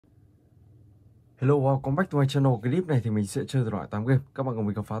Hello, welcome back to my channel. Clip này thì mình sẽ chơi thể loại 8 game. Các bạn cùng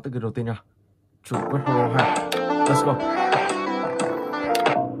mình khám phá từ cái đầu tiên nha. Chủ quét Hero 2. Let's go.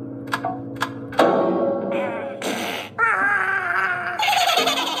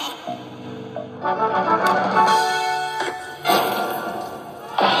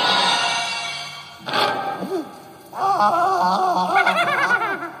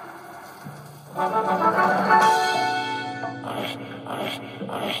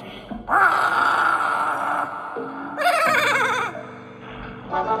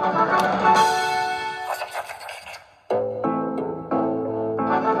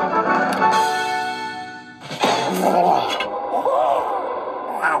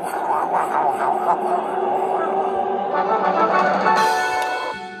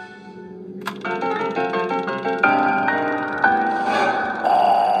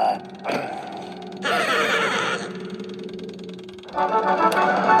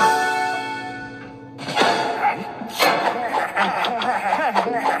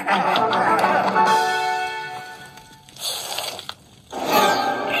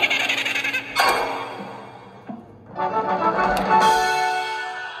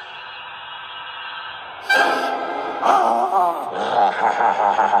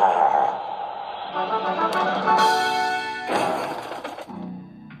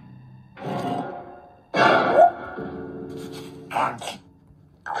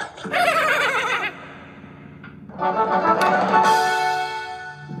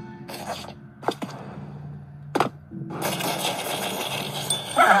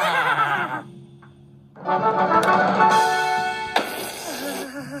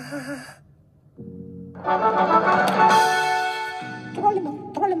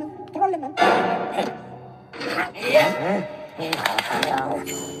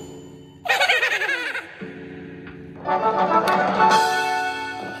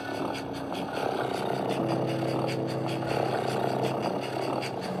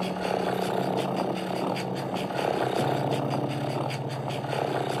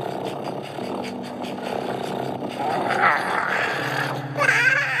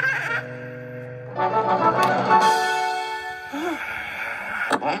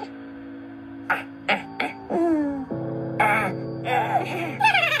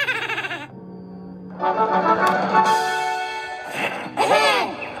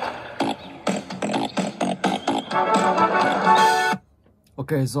 Ok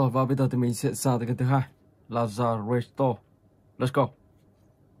rồi, và bây giờ thì mình sẽ sang tới cái thứ hai, Lazaretto. Let's go.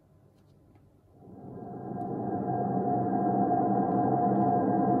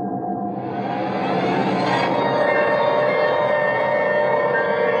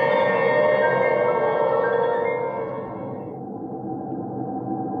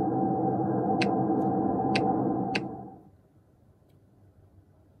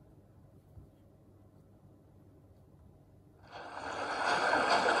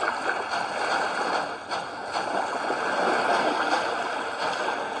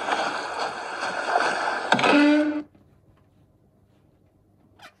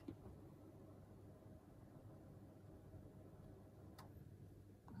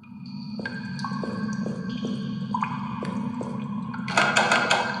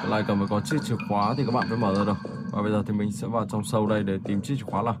 Lại cần phải có chiếc chìa khóa thì các bạn mới mở ra được. Và bây giờ thì mình sẽ vào trong sâu đây để tìm chiếc chìa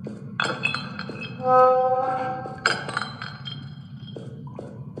khóa nào.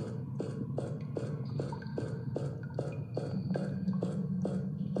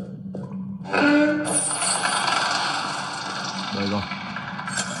 Đây rồi.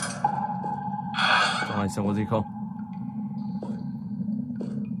 Trong này xem có gì không.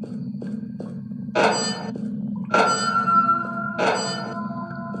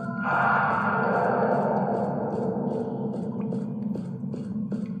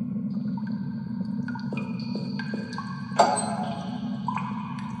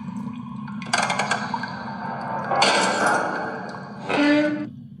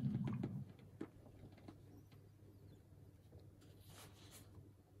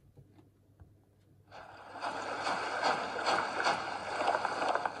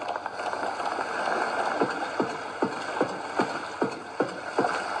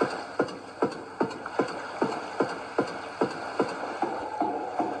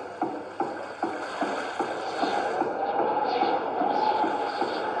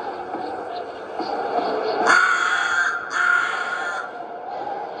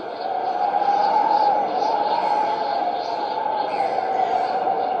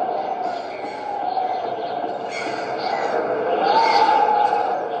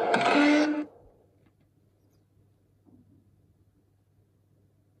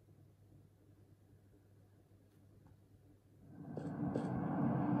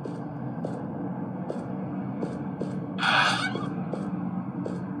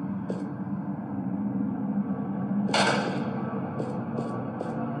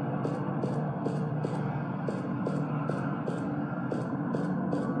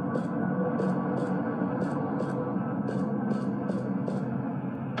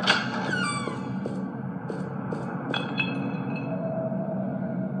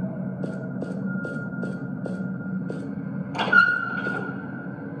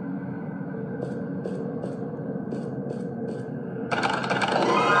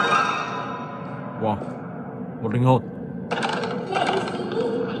 linh hồn.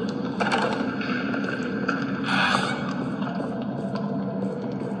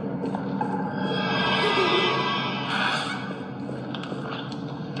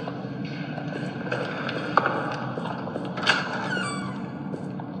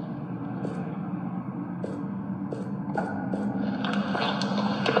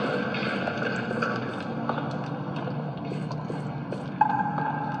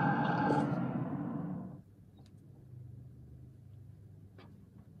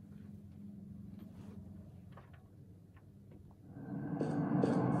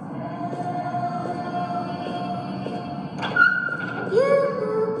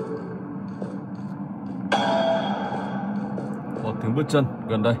 Một tiếng bước chân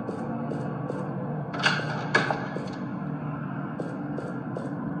gần đây.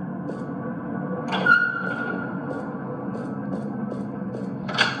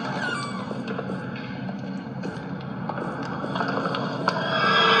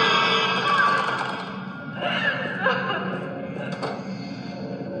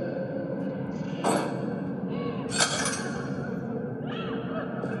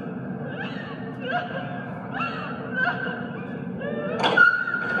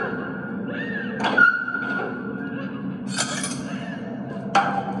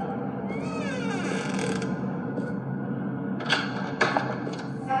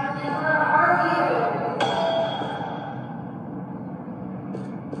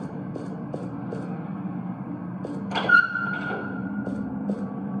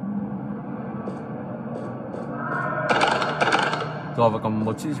 Rồi, và còn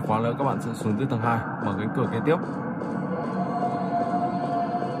một chiếc chìa khóa nữa, các bạn sẽ xuống tới tầng 2, mở cánh cửa kế tiếp.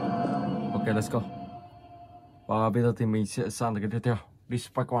 Ok, let's go. Và bây giờ thì mình sẽ sang cái tiếp theo,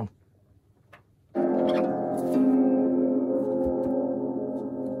 Dispatch 1.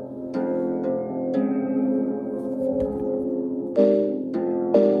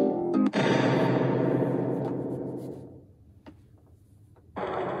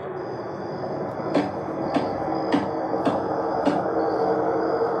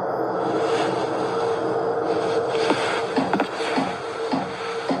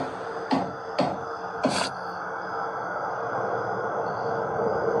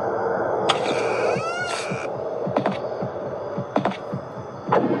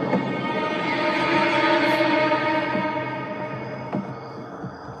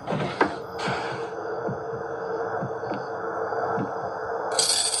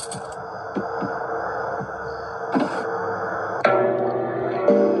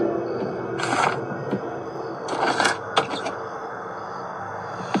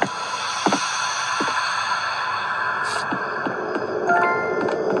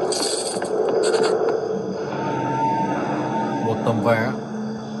 Tấm vé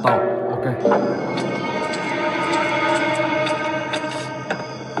tàu. Ok.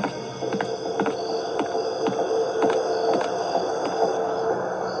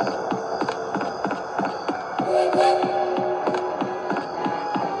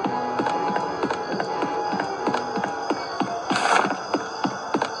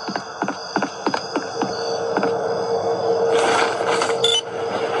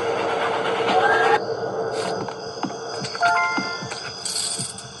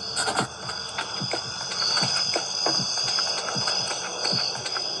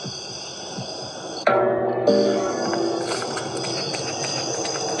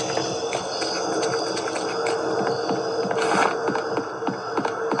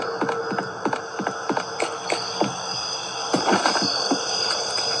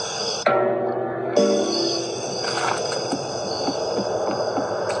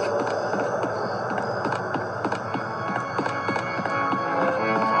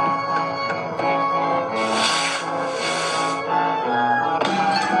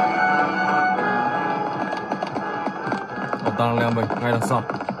 Đang leo mình ngay đằng sau.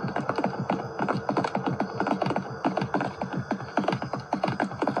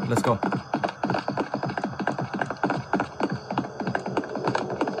 Let's go.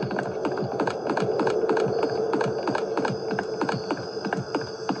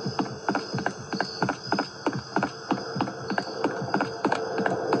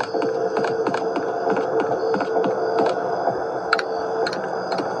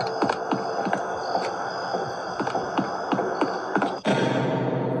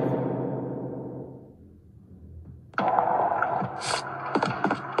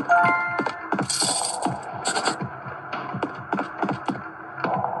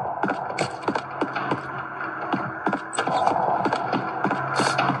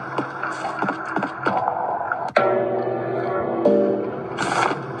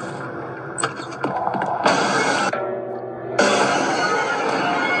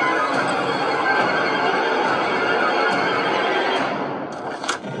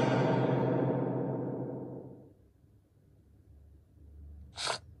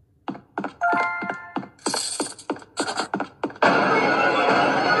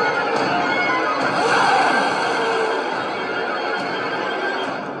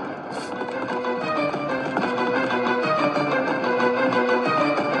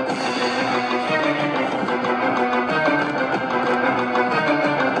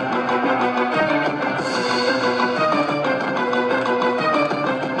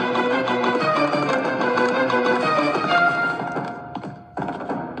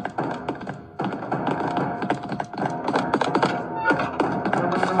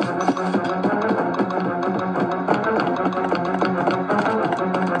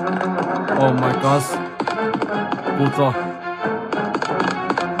 Oh my god. Cụt rồi.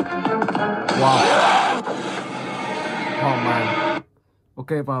 Wow. Oh man. Ok,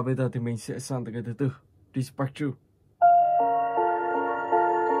 và bây giờ thì mình sẽ sang tới cái thứ tư, Dispatch.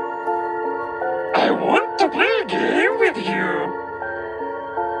 I want to play a game with you.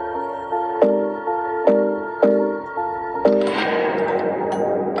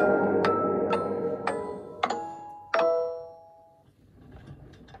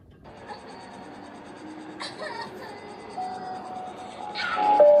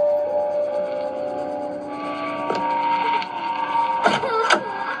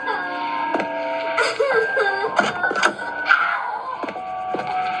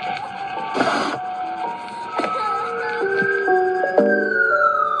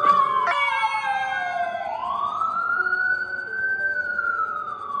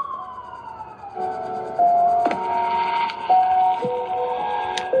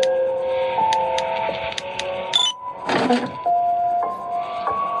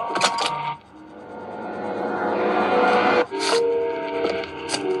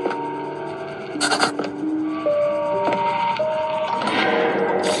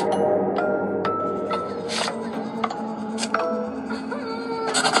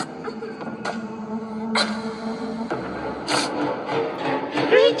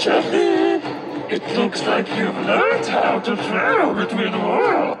 Charlie, it looks like you've learned how to travel between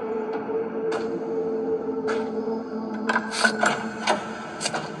worlds.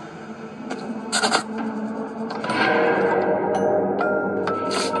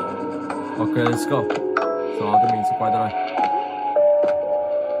 Ok, let's go. Sau đó thì mình sẽ quay ra đây.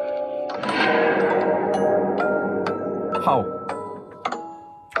 How?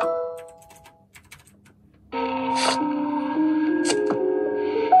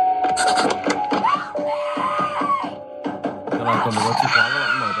 Cái này cần một cái chìa khóa các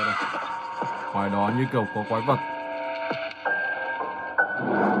bạn mở ra đây. Ngoài đó như kiểu có quái vật.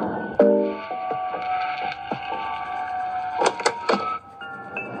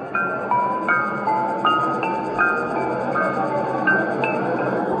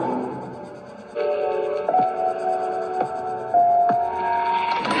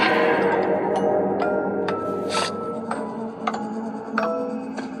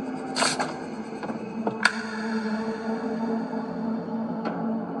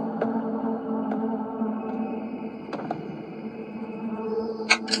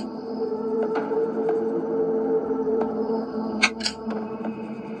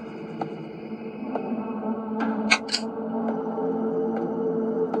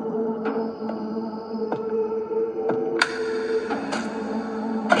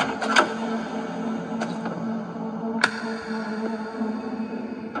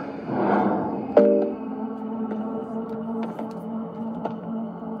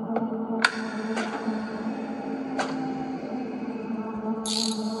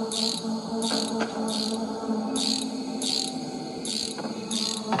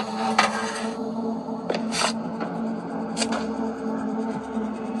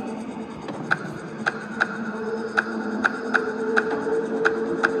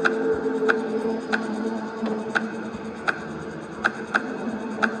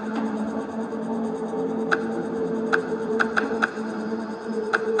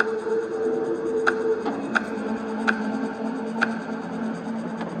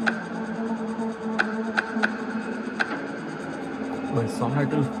 Bảy sáu hai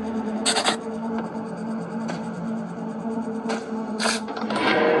tư.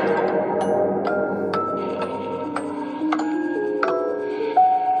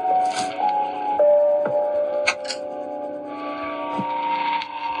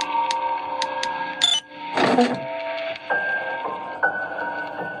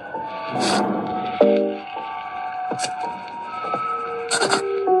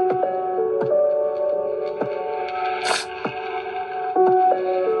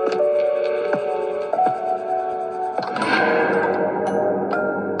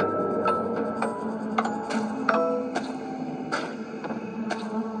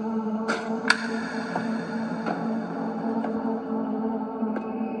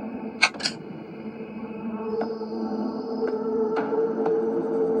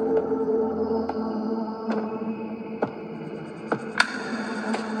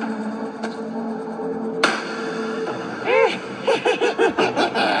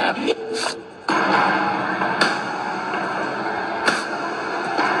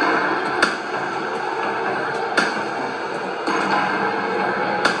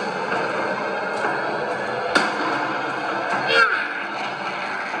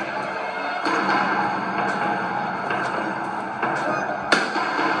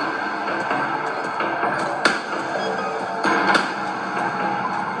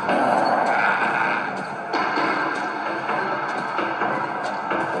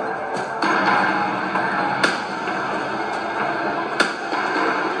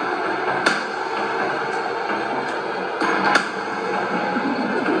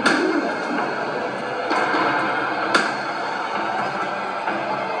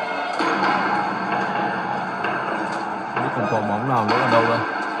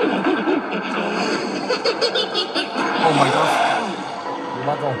 Oh my god. Bị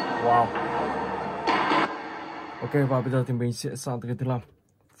bắt rồi. Wow. Ok, và bây giờ thì mình sẽ sang tới cái thứ 5,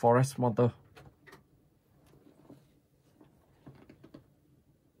 Forest Monster.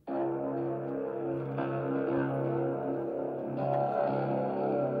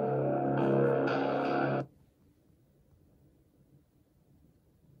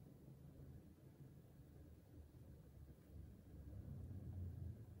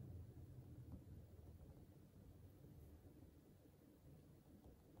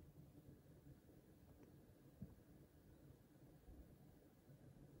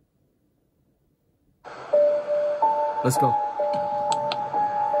 Let's go.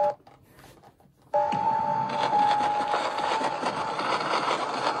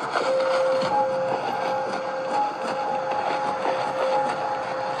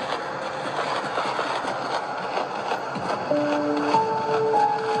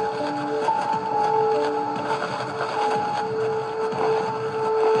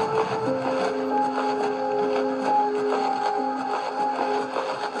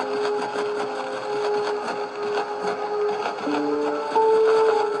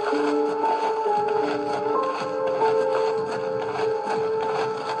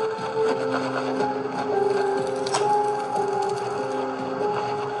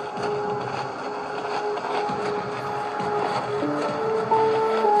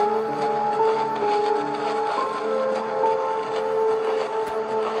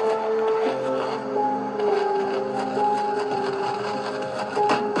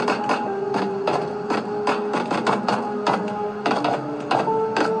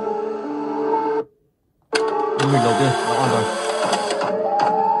 Mình đầu tiên đã on rồi.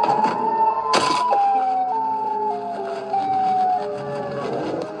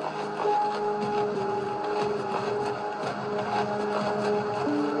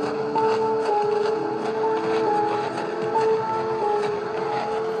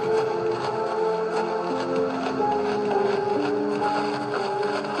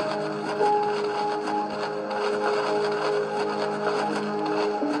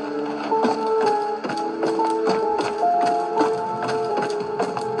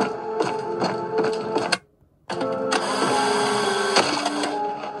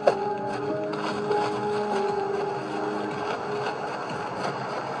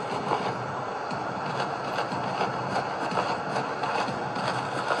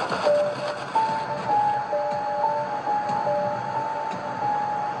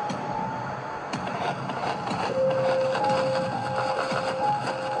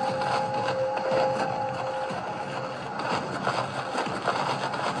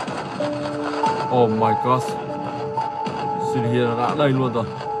 Oh my god. Siren đã đây luôn rồi.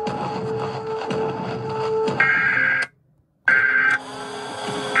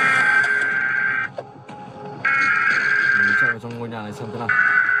 Mình chạy vào trong ngôi nhà này xem thế nào.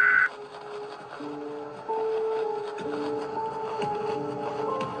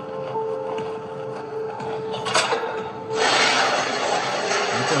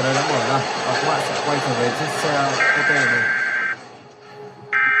 Cánh cửa đây đã mở ra và các bạn sẽ quay trở về chiếc xe ô tô này.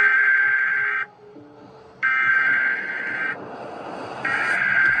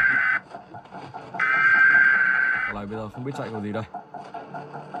 Bây giờ không biết chạy kiểu gì đây.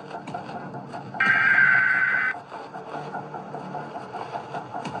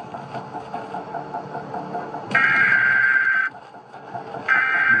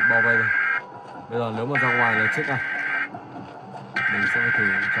 Bị bao vây rồi. Bây giờ nếu mà ra ngoài là chết à. Mình sẽ thử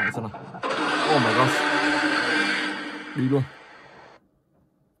chạy xem nào. Oh my god. Đi luôn.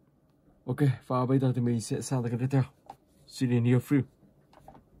 Ok, và bây giờ thì mình sẽ sang tới cái tiếp theo. Siren Near Free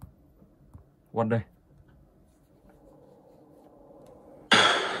One Day.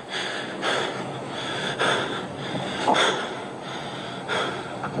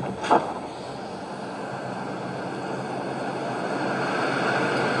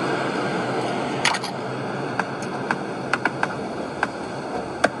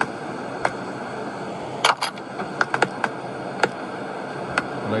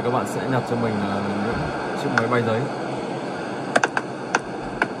 Đây các bạn sẽ nhặt cho mình những chiếc máy bay giấy.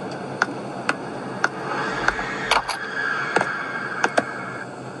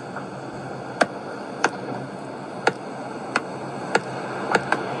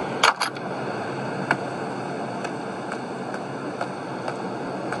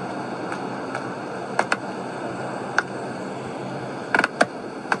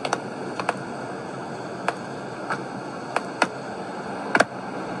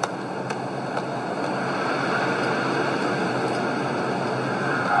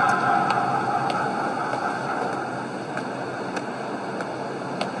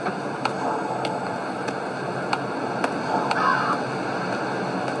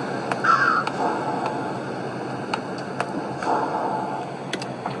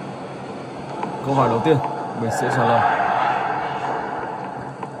 câu hỏi đầu tiên mình sẽ trả lời.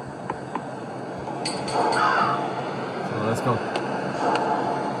 So let's go.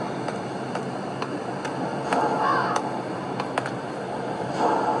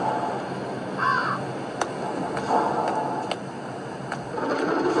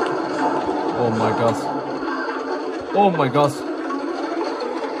 Oh my god. Oh my god.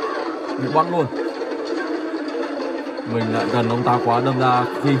 Bị bắt luôn. Mình lại gần ông ta quá, đâm ra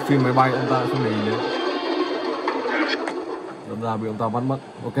khi phim máy bay ông ta không để ý đến, đâm ra bị ông ta bắt mất.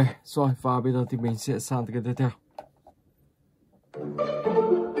 Ok, rồi và bây giờ thì mình sẽ sang cái tiếp theo.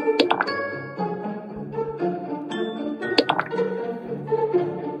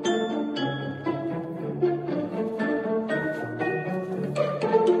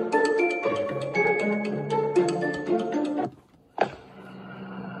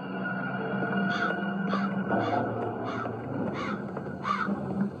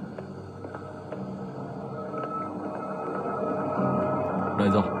 Đây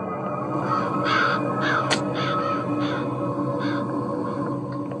rồi.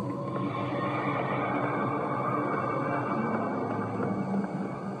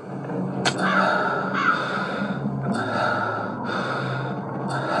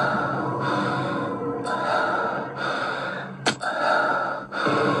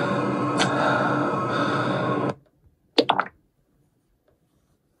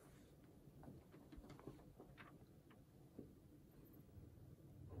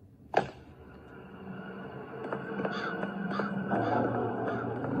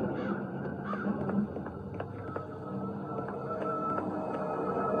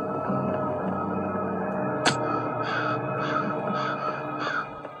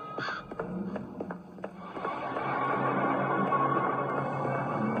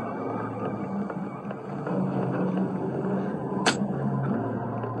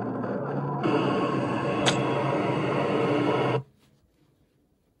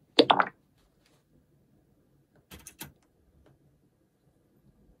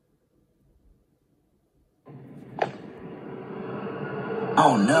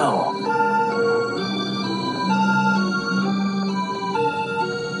 Oh no.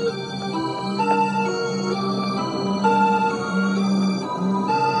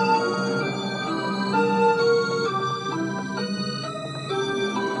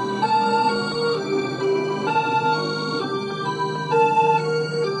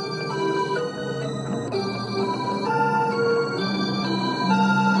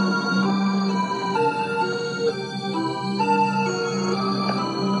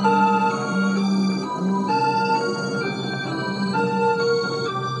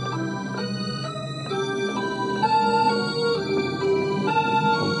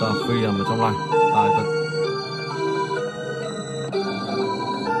 Phi nằm ở trong này, tài thật.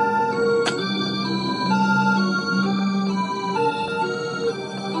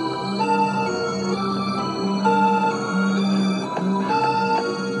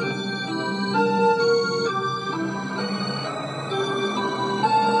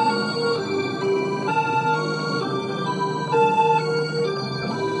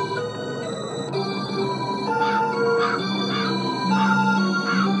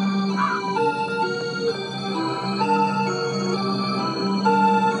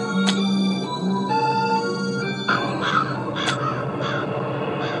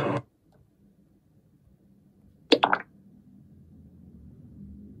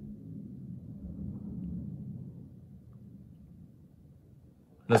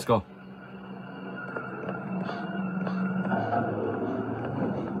 Let's go.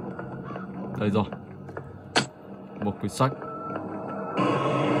 Đây rồi. Một quyển sách.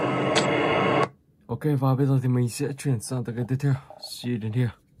 Ok, và bây giờ thì mình sẽ chuyển sang tới cái tiếp theo. Siren here.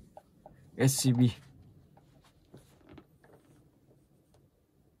 SCP.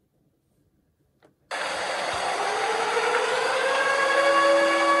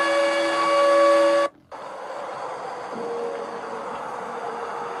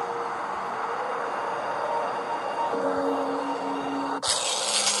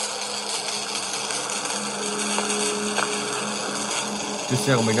 Chiếc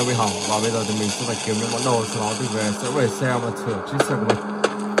xe của mình đã bị hỏng và bây giờ thì mình sẽ phải kiếm những món đồ, sau đó thì sẽ về xe và sửa chiếc xe của mình.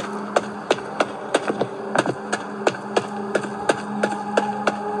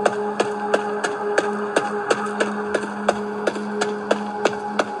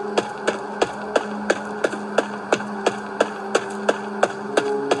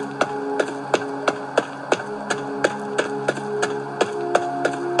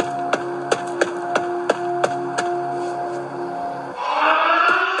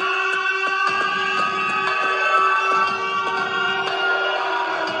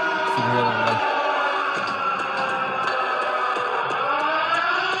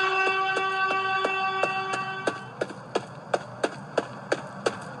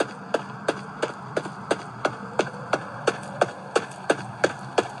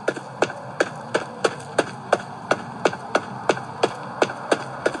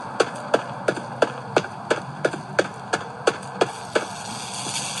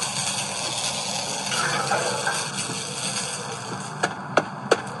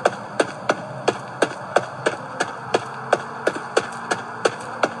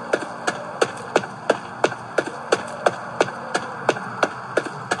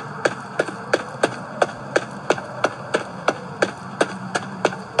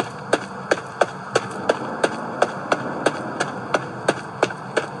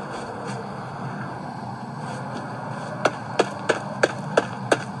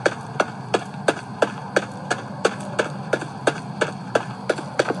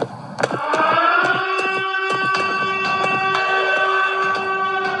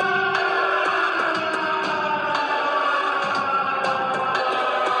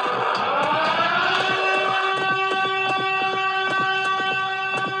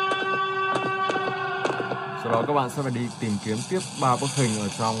 Sau đó các bạn sẽ phải đi tìm kiếm tiếp 3 bức hình ở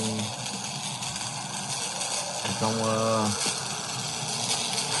trong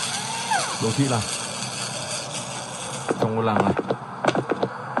đô thị này, trong ngôi làng này.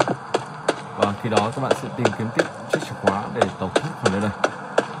 Và khi đó các bạn sẽ tìm kiếm tiếp chiếc chìa khóa để tẩu thoát khỏi nơi đây.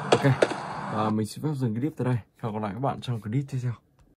 Ok, và mình xin phép dừng clip tại đây. Hẹn gặp lại các bạn trong clip tiếp theo.